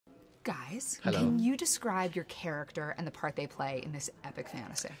Guys, Hello. can you describe your character and the part they play in this epic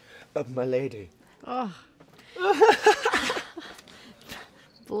fantasy? My lady. Oh.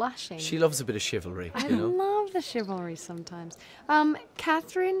 Blushing. She loves a bit of chivalry, I you know? love the chivalry sometimes.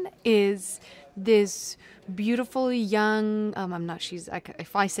 Catherine is this beautiful young. I'm not.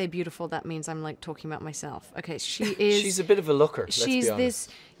 If I say beautiful, that means I'm like talking about myself. Okay, she is. She's a bit of a looker. Let's She's be honest. this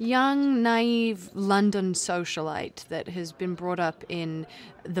young, naive London socialite that has been brought up in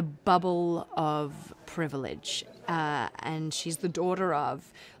the bubble of privilege, and she's the daughter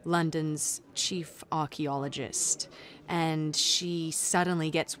of London's chief archaeologist. And she suddenly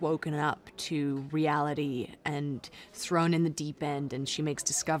gets woken up to reality and thrown in the deep end, and she makes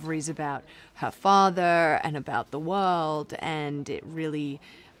discoveries about her father and about the world, and it really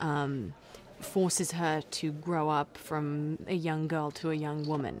forces her to grow up from a young girl to a young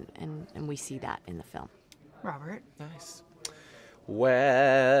woman, and we see that in the film. Robert? Nice. Well,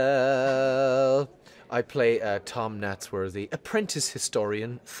 I play Tom Natsworthy, apprentice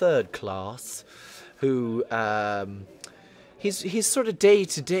historian, 3rd class, who... His sort of day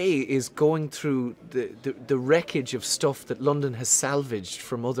to day is going through the wreckage of stuff that London has salvaged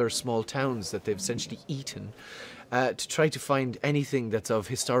from other small towns that they've essentially eaten, to try to find anything that's of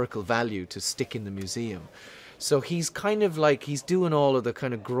historical value to stick in the museum. So he's kind of like, he's doing all of the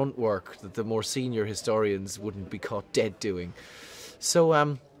kind of grunt work that the more senior historians wouldn't be caught dead doing.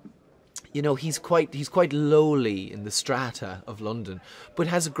 So you know, he's quite lowly in the strata of London, but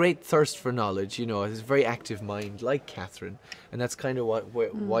has a great thirst for knowledge. You know, has a very active mind, like Catherine, and that's kind of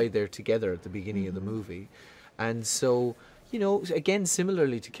why they're together at the beginning of the movie. And so, you know, again,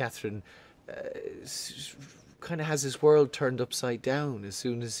 similarly to Catherine, kind of has his world turned upside down as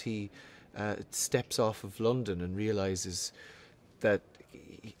soon as he steps off of London and realizes that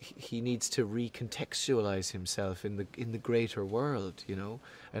he needs to recontextualize himself in the greater world, you know.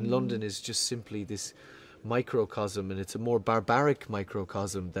 And London is just simply this microcosm, and it's a more barbaric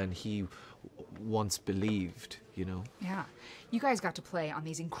microcosm than he once believed, you know. Yeah. You guys got to play on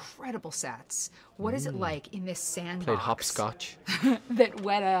these incredible sets. What is it like in this sandbox? Played hopscotch. that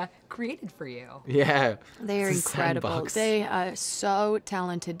Weta created for you? Yeah. They're it's a incredible. sandbox. They are so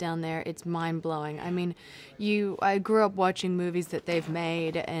talented down there. It's mind-blowing. I mean, I grew up watching movies that they've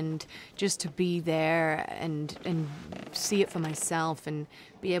made, and just to be there and see it for myself and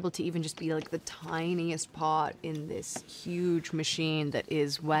be able to even just be like the tiniest part in this huge machine that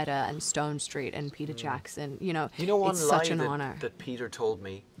is Weta and Stone Street and Peter Jackson. You know one it's such lie an honor. that Peter told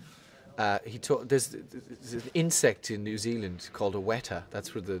me. There's an insect in New Zealand called a weta.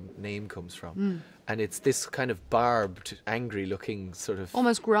 That's where the name comes from, and it's this kind of barbed, angry-looking sort of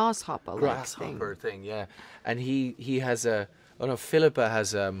Almost grasshopper thing. Yeah, and he has Philippa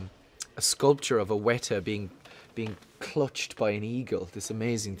has a sculpture of a weta being clutched by an eagle. This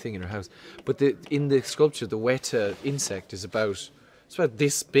amazing thing in her house. But in the sculpture, the weta insect is about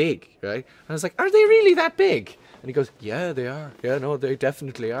this big, right? And I was like, are they really that big? And he goes, yeah, they are. Yeah, no, they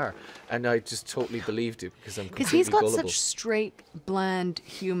definitely are. And I just totally believed it because I'm completely he's got gullible. such straight, bland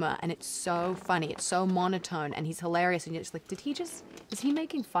humor, and it's so funny. It's so monotone, and he's hilarious. And you're just like, is he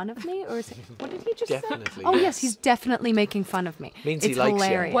making fun of me, or what did he just Definitely, say? Oh yes. yes, he's definitely making fun of me. Means it's he likes you.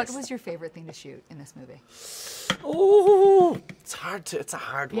 hilarious. What was your favorite thing to shoot in this movie? Oh, it's a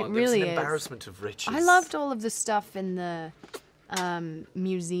hard one. really There's an is. embarrassment of riches. I loved all of the stuff in the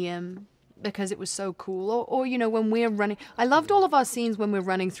museum because it was so cool. Or you know, when we're running, I loved all of our scenes when we're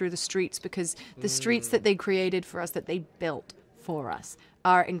running through the streets, because the streets that they created for us, that they built for us,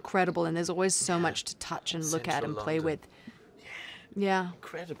 are incredible, and there's always so much to touch and look at and Central play London. with. Yeah.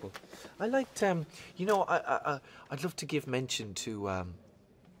 Incredible. I liked, you know, I'd love to give mention to,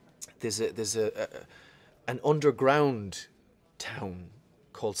 there's an underground town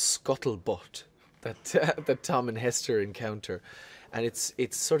called Scuttlebutt that Tom and Hester encounter, and it's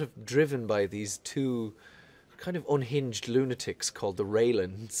sort of driven by these two kind of unhinged lunatics called the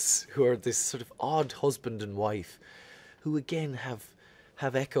Raylands, who are this sort of odd husband and wife, who again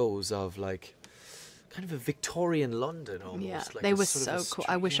have echoes of like kind of a Victorian London almost. Yeah, like they a were sort so of cool. street-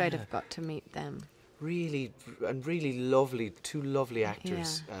 I wish I'd yeah. have got to meet them. Really lovely, two lovely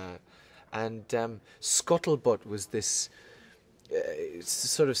actors. And Scuttlebutt was this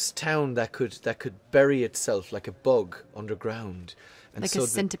sort of town that could bury itself like a bug underground, and Like so a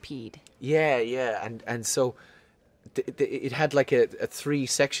centipede. yeah, and so it had like a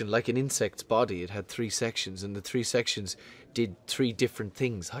 3-section, like an insect's body. It had 3 sections, and the 3 sections did 3 different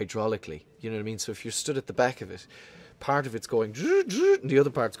things hydraulically. You know what I mean? So if you're stood at the back of it, part of it's going, and the other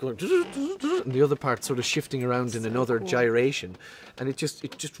part's going, and the other part's sort of shifting around in another gyration, and it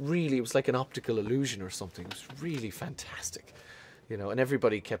just really, it was like an optical illusion or something. It was really fantastic. You know, and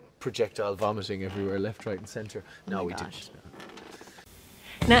everybody kept projectile vomiting everywhere, left, right, and centre. No, we gosh. didn't.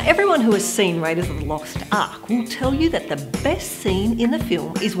 Now, everyone who has seen Raiders of the Lost Ark will tell you that the best scene in the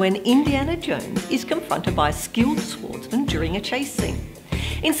film is when Indiana Jones is confronted by a skilled swordsman during a chase scene.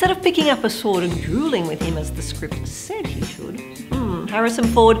 Instead of picking up a sword and duelling with him as the script said he should, Harrison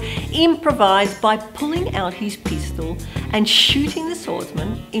Ford improvised by pulling out his pistol and shooting the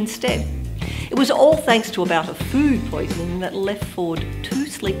swordsman instead. It was all thanks to a bout of food poisoning that left Ford too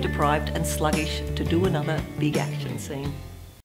sleep-deprived and sluggish to do another big action scene.